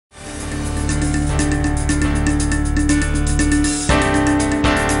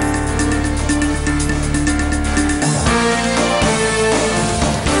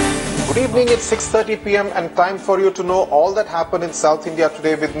evening, it's 6:30 p.m. and time for you to know all that happened in South India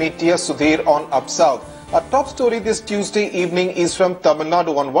today with me, Tia Sudhir on Up South. Our top story this Tuesday evening is from Tamil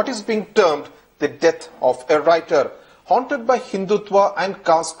Nadu on what is being termed the death of a writer. Haunted by Hindutva and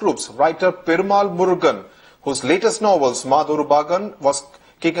caste groups, writer Perumal Murugan, whose latest novels Madhorubhagan was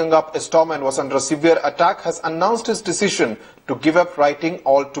kicking up a storm and was under a severe attack, has announced his decision to give up writing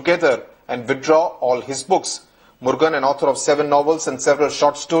altogether and withdraw all his books. Murugan, an author of 7 novels and several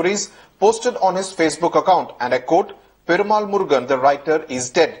short stories, posted on his Facebook account, and I quote, "Perumal Murugan, the writer, is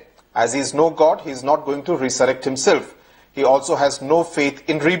dead. As he is no god, he is not going to resurrect himself. He also has no faith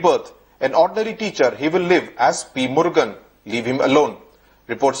in rebirth. An ordinary teacher, he will live as P. Murugan. Leave him alone."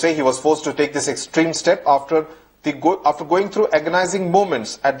 Reports say he was forced to take this extreme step after going through agonizing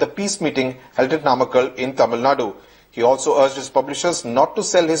moments at the peace meeting held at Namakal in Tamil Nadu. He also urged his publishers not to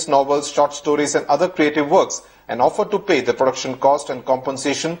sell his novels, short stories and other creative works, and offered to pay the production cost and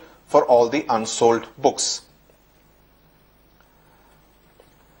compensation for all the unsold books.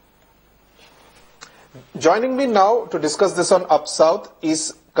 Joining me now to discuss this on Up South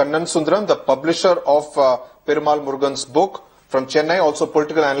is Kannan Sundaram, the publisher of Perumal Murugan's book. From Chennai, also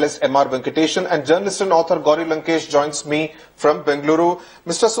political analyst M.R. Venkateshan, and journalist and author Gauri Lankesh joins me from Bengaluru.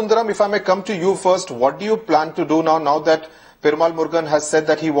 Mr. Sundaram, if I may come to you first, what do you plan to do now that Perumal Murugan has said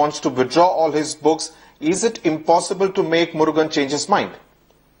that he wants to withdraw all his books? Is it impossible to make Murugan change his mind?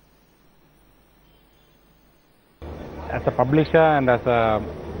 As a publisher and as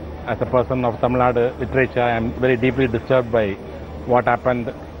a person of Tamil Nadu literature, I am very deeply disturbed by what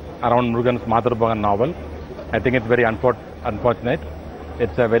happened around Murugan's Madhorubhagan novel. I think it's very unfortunate.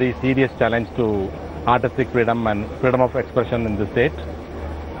 It's a very serious challenge to artistic freedom and freedom of expression in the state.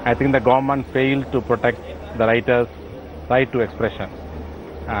 I think the government failed to protect the writer's right to expression,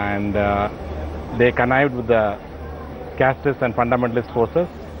 and they connived with the casteist and fundamentalist forces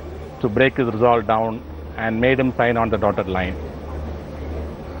to break his resolve down and made him sign on the dotted line.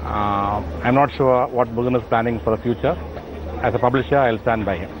 I'm not sure what Murugan is planning for the future. As a publisher, I'll stand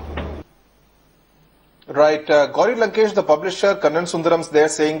by him. Right. Gauri Lankesh, the publisher, Kannan Sundaram's there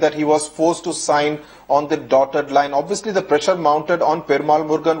saying that he was forced to sign on the dotted line. Obviously, the pressure mounted on Perumal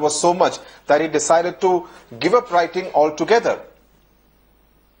Murugan was so much that he decided to give up writing altogether.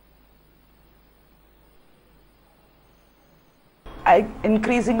 I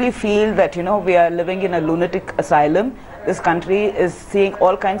increasingly feel that, we are living in a lunatic asylum. This country is seeing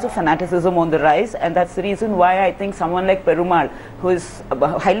all kinds of fanaticism on the rise, and that's the reason why I think someone like Perumal, who is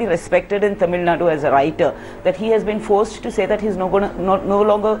highly respected in Tamil Nadu as a writer, that he has been forced to say that he's no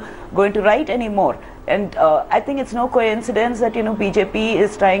longer going to write anymore. And I think it's no coincidence that, BJP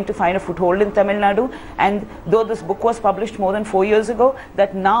is trying to find a foothold in Tamil Nadu, and though this book was published more than 4 years ago,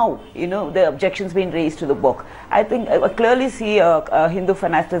 that now, the objections being raised to the book. I think I clearly see Hindu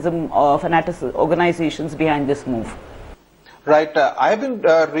fanaticism organizations behind this move. Right. I have been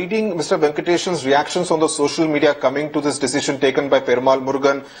reading Mr. Venkateshan's reactions on the social media coming to this decision taken by Perumal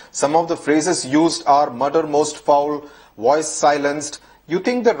Murugan. Some of the phrases used are murder most foul, voice silenced. You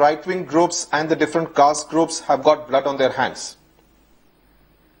think the right-wing groups and the different caste groups have got blood on their hands?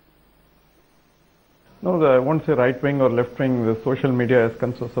 No, I won't say right-wing or left-wing. The social media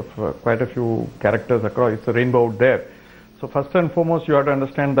consists of quite a few characters across. It's a rainbow out there. So first and foremost, you have to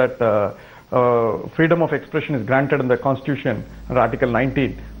understand that freedom of expression is granted in the Constitution, Article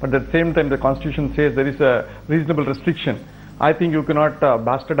 19. But at the same time, the Constitution says there is a reasonable restriction. I think you cannot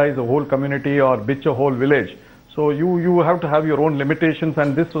bastardize a whole community or bitch a whole village. So you have to have your own limitations,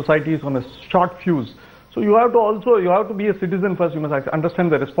 and this society is on a short fuse. So you have to be a citizen first. You must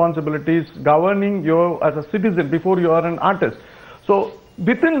understand the responsibilities governing you as a citizen before you are an artist. So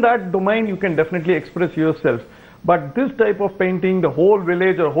within that domain, you can definitely express yourself. But this type of painting, the whole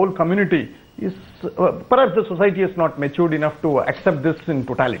village or whole community, is perhaps the society is not matured enough to accept this in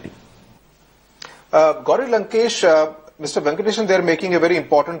totality. Gauri Lankesh, Mr. Venkateshan, they are making a very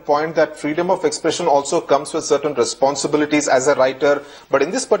important point that freedom of expression also comes with certain responsibilities as a writer. But in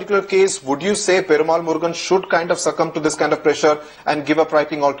this particular case, would you say Perumal Murugan should kind of succumb to this kind of pressure and give up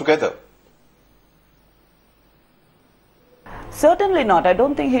writing altogether? Certainly not. I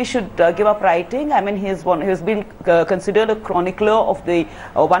don't think he should give up writing. I mean, he's been considered a chronicler of the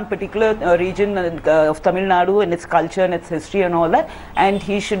one particular region of Tamil Nadu and its culture and its history and all that. And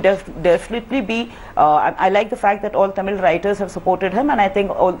he should definitely be. I like the fact that all Tamil writers have supported him, and I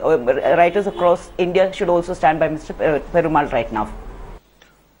think all writers across India should also stand by Mr. Perumal right now.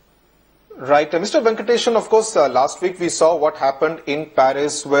 Right. Mr. Venkateshan, of course, last week we saw what happened in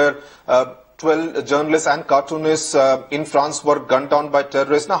Paris, where 12 journalists and cartoonists in France were gunned down by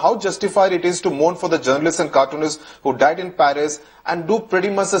terrorists. Now, how justified it is to mourn for the journalists and cartoonists who died in Paris and do pretty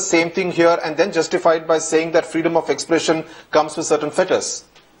much the same thing here and then justify it by saying that freedom of expression comes with certain fetters?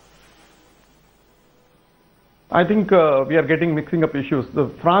 I think we are mixing up issues. The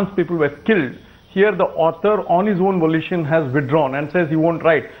France people were killed. Here the author on his own volition has withdrawn and says he won't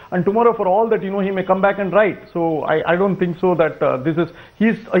write. And tomorrow for all that, he may come back and write. So I don't think so that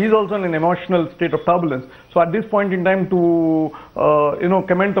he's also in an emotional state of turbulence. So at this point in time to,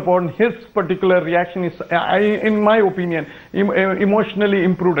 comment upon his particular reaction is, in my opinion, emotionally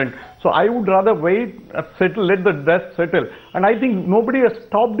imprudent. So I would rather wait, settle, let the dust settle. And I think nobody has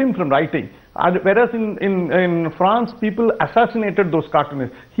stopped him from writing. Whereas in France, people assassinated those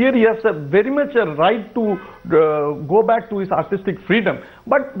cartoonists. Here he has very much a right to go back to his artistic freedom.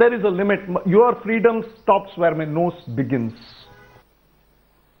 But there is a limit. Your freedom stops where my nose begins.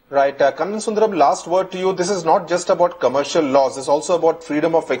 Right. Kannan Sundaram, last word to you. This is not just about commercial laws. It's also about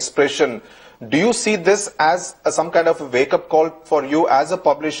freedom of expression. Do you see this as some kind of a wake-up call for you as a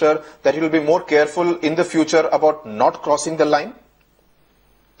publisher that you will be more careful in the future about not crossing the line?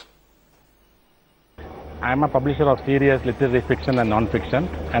 I am a publisher of serious literary fiction and non-fiction,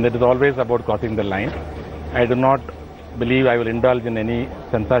 and it is always about crossing the line. I do not believe I will indulge in any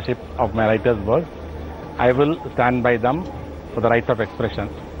censorship of my writers' works. I will stand by them for the rights of expression.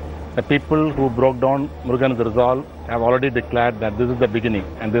 The people who broke down Murugan's resolve have already declared that this is the beginning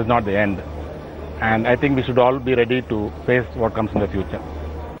and this is not the end. And I think we should all be ready to face what comes in the future.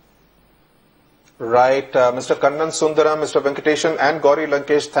 Right. Mr. Kannan Sundaram, Mr. Venkateshan and Gauri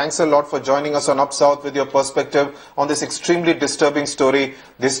Lankesh, thanks a lot for joining us on Up South with your perspective on this extremely disturbing story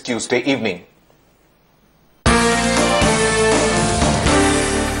this Tuesday evening.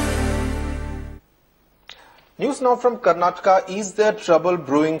 News now from Karnataka. Is there trouble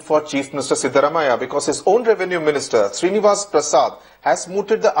brewing for Chief Minister Siddaramaiah because his own revenue minister, Srinivas Prasad, has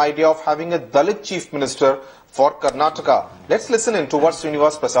mooted the idea of having a Dalit Chief Minister for Karnataka. Let's listen in to what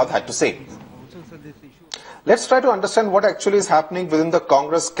Srinivas Prasad had to say. Let's try to understand what actually is happening within the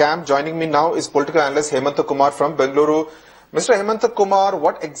Congress camp. Joining me now is political analyst Hemanta Kumar from Bengaluru. Mr. Hemanta Kumar,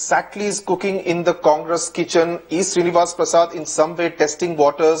 what exactly is cooking in the Congress kitchen? Is Srinivas Prasad in some way testing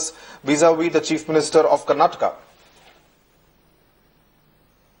waters vis-a-vis the Chief Minister of Karnataka?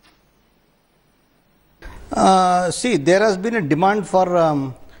 See, there has been a demand for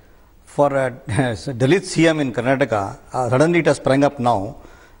a Dalit CM in Karnataka. Suddenly it has sprung up now.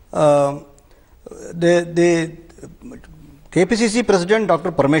 The KPCC President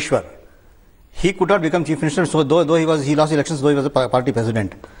Dr. Parameshwar, he could not become Chief Minister, so though he lost elections, though he was a party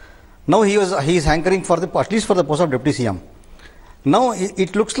president. Now he is hankering for at least for the post of Deputy CM. Now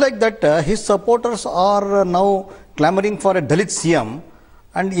it looks like that his supporters are now clamoring for a Dalit CM,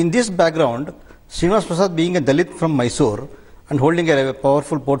 and in this background, Srinivas Prasad being a Dalit from Mysore and holding a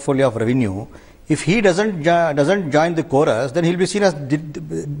powerful portfolio of revenue, if he doesn't join the chorus, then he'll be seen as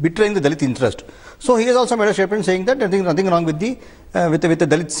betraying the Dalit interest. So he has also made a statement saying that there is nothing wrong with the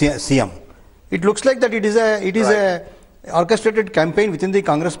Dalit CM. It looks like that it is a orchestrated campaign within the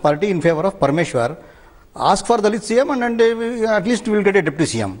Congress party in favor of Parameshwar. Ask for Dalit CM and at least we will get a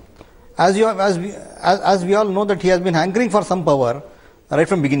Deputy CM. As we all know that he has been hankering for some power right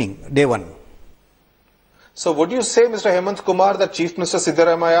from beginning, day one. So would you say, Mr. Hemant Kumar, that Chief Minister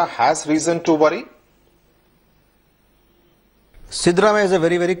Siddaramaiah has reason to worry? Siddaramaiah is a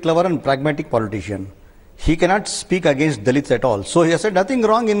very, very clever and pragmatic politician. He cannot speak against Dalits at all. So he has said nothing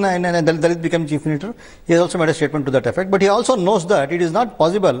wrong in Dalit become Chief Minister. He has also made a statement to that effect. But he also knows that it is not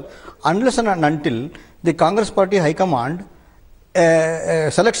possible unless and until the Congress Party High Command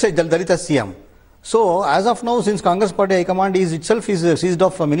selects a Dalit as CM. So as of now, since Congress Party High Command is seized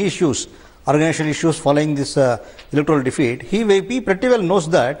of many issues, organizational issues following this electoral defeat, he pretty well knows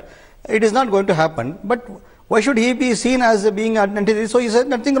that it is not going to happen. But why should he be seen as being anti? So he said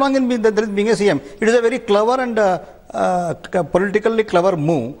nothing wrong in being a CM. It is a very clever and politically clever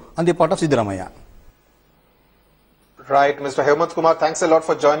move on the part of Siddaramaiah. Right, Mr. Hemant Kumar, thanks a lot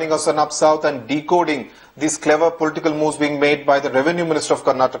for joining us on Up South and decoding these clever political moves being made by the Revenue Minister of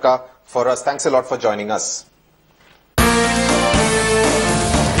Karnataka for us. Thanks a lot for joining us.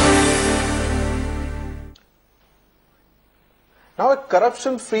 Now, a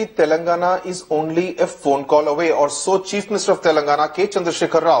corruption-free Telangana is only a phone call away, or so Chief Minister of Telangana, K.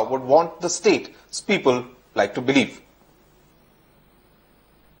 Chandrasekhar Rao, would want the state's people like to believe.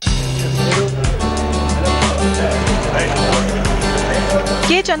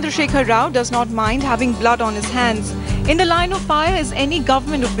 K. Chandrasekhar Rao does not mind having blood on his hands. In the line of fire is any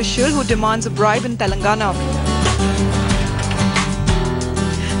government official who demands a bribe in Telangana.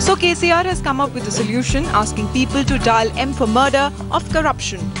 So KCR has come up with a solution asking people to dial M for murder of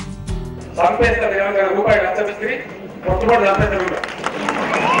corruption.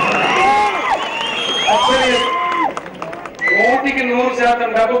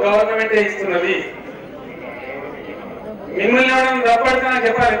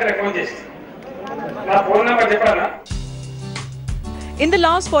 In the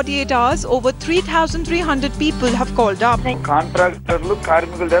last 48 hours, over 3,300 people have called up.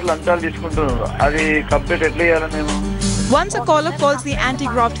 Once a caller calls the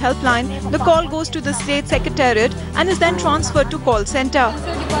anti-graft helpline, the call goes to the state secretariat and is then transferred to call center.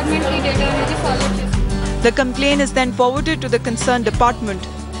 The complaint is then forwarded to the concerned department.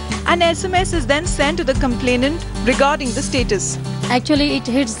 An SMS is then sent to the complainant regarding the status. Actually, it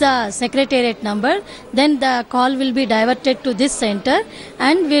hits the secretariat number, then the call will be diverted to this center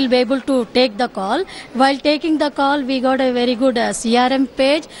and we'll be able to take the call. While taking the call, we got a very good CRM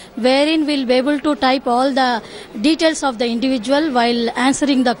page wherein we'll be able to type all the details of the individual while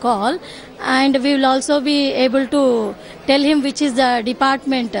answering the call, and we will also be able to tell him which is the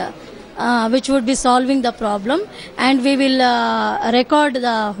department which would be solving the problem, and we will record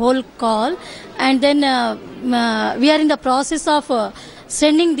the whole call, and then we are in the process of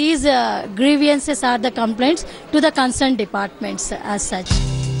sending these grievances or the complaints to the concerned departments as such.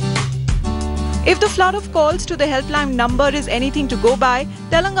 If the flood of calls to the helpline number is anything to go by,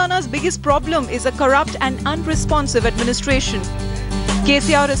 Telangana's biggest problem is a corrupt and unresponsive administration.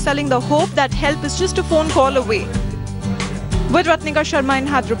 KCR is selling the hope that help is just a phone call away. With Ratnika Sharma in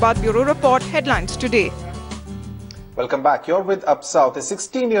Hyderabad, Bureau Report, Headlines Today. Welcome back. You're with Up South. A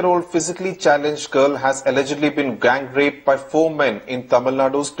 16-year-old physically challenged girl has allegedly been gang raped by 4 men in Tamil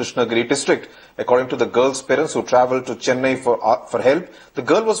Nadu's Krishnagiri district. According to the girl's parents who travelled to Chennai for help, the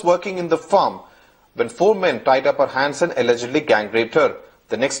girl was working in the farm when 4 men tied up her hands and allegedly gang raped her.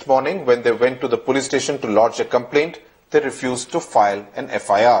 The next morning, when they went to the police station to lodge a complaint, they refused to file an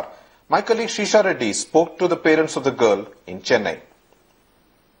FIR. My colleague Shisha Reddy spoke to the parents of the girl in Chennai.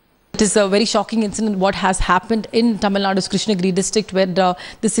 It is a very shocking incident what has happened in Tamil Nadu's Krishnagiri district, where the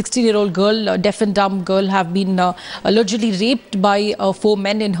 16-year-old girl, deaf and dumb girl, have been allegedly raped by 4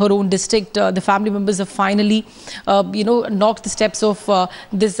 men in her own district. The family members have finally, knocked the steps of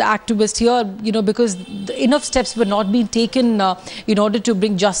this activist here, because enough steps were not being taken in order to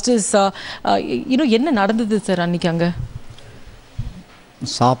bring justice. Enna nadandhathu sir annikanga?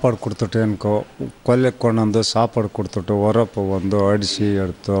 சாப்பாடு கொடுத்துட்டு எனக்கு கொல்லை கொண்டு வந்து சாப்பாடு கொடுத்துட்டு உரப்பை வந்து அடித்து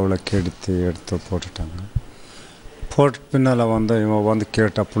எடுத்து அவளை கெடுத்து எடுத்து போட்டுட்டாங்க. போட்டு பின்னால் வந்து இவன் வந்து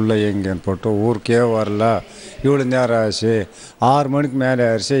கேட்டா புள்ள எங்கேன்னு போட்டு ஊருக்கே வரல, இவ்வளோ நேரம் ஆச்சு, 6 மணிக்கு மேலே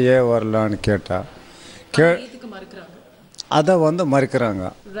ஆயிடுச்சு, ஏன் வரலான்னு கேட்டா அதை வந்து மறுக்கிறாங்க.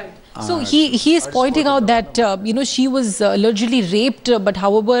 So he is pointing out that she was allegedly raped, but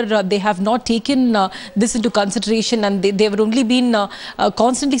however they have not taken this into consideration, and they were only been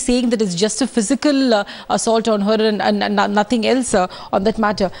constantly saying that it's just a physical assault on her and nothing else on that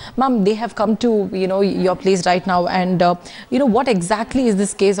matter. Ma'am, they have come to your place right now, and what exactly is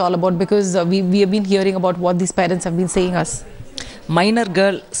this case all about? Because we have been hearing about what these parents have been saying us. Minor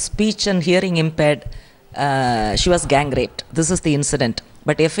girl, speech and hearing impaired. She was gang raped. This is the incident.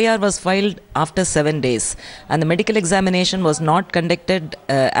 But FIR was filed after 7 days, and the medical examination was not conducted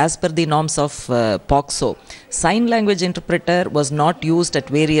as per the norms of POCSO. Sign language interpreter was not used at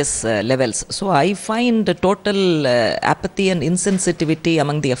various levels. So I find total apathy and insensitivity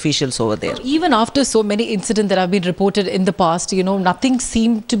among the officials over there. Even after so many incidents that have been reported in the past, nothing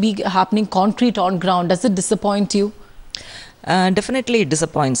seemed to be happening concrete on ground. Does it disappoint you? Definitely it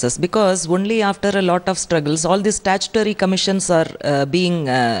disappoints us, because only after a lot of struggles all these statutory commissions are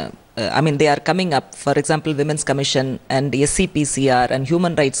they are coming up. For example, Women's Commission and SCPCR and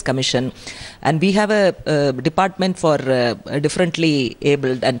Human Rights Commission, and we have a department for differently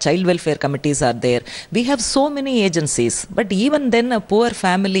abled, and child welfare committees are there. We have so many agencies, but even then a poor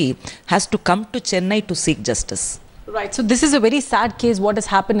family has to come to Chennai to seek justice. Right. So this is a very sad case what has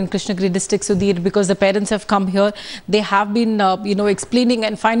happened in Krishnagiri district, Sudhir, because the parents have come here. They have been, explaining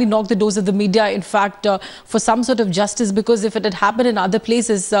and finally knocked the doors of the media, in fact, for some sort of justice, because if it had happened in other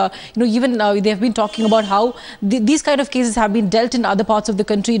places, even they have been talking about how these kind of cases have been dealt in other parts of the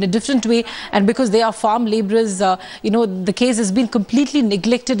country in a different way. And because they are farm laborers, the case has been completely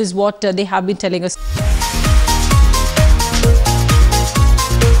neglected is what they have been telling us.